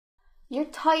You're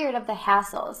tired of the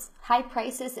hassles, high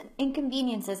prices, and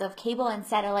inconveniences of cable and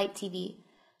satellite TV.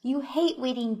 You hate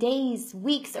waiting days,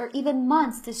 weeks, or even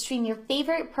months to stream your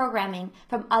favorite programming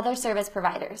from other service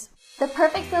providers. The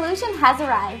perfect solution has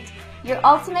arrived, your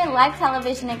ultimate live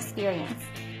television experience.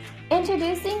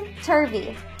 Introducing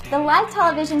Turvi, the live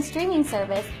television streaming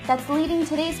service that's leading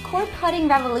today's cord-cutting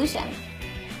revolution.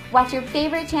 Watch your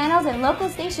favorite channels and local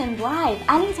stations live,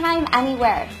 anytime,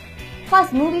 anywhere.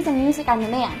 Plus movies and music on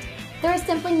demand. There is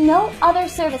simply no other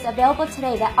service available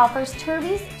today that offers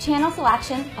Turvi's channel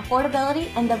selection, affordability,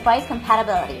 and device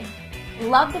compatibility.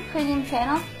 Love the premium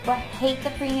channels, but hate the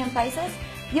premium prices?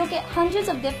 You'll get hundreds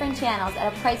of different channels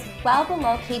at a price well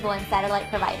below cable and satellite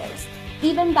providers.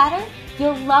 Even better,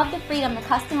 you'll love the freedom to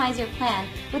customize your plan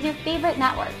with your favorite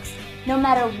networks. No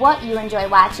matter what you enjoy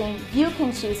watching, you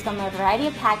can choose from a variety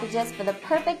of packages for the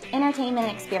perfect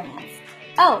entertainment experience.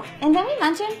 Oh, and did we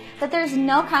mention that there's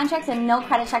no contracts and no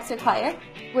credit checks required?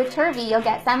 With Turvi, you'll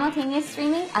get simultaneous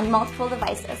streaming on multiple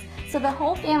devices, so the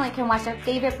whole family can watch their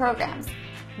favorite programs.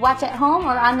 Watch at home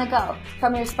or on the go,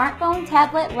 from your smartphone,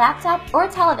 tablet, laptop, or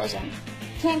television.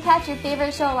 Can't catch your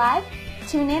favorite show live?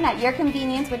 Tune in at your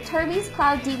convenience with Turvi's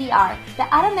Cloud DVR that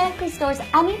automatically stores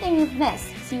anything you've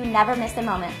missed, so you never miss a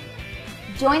moment.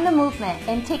 Join the movement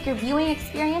and take your viewing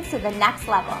experience to the next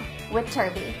level with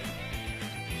Turvi.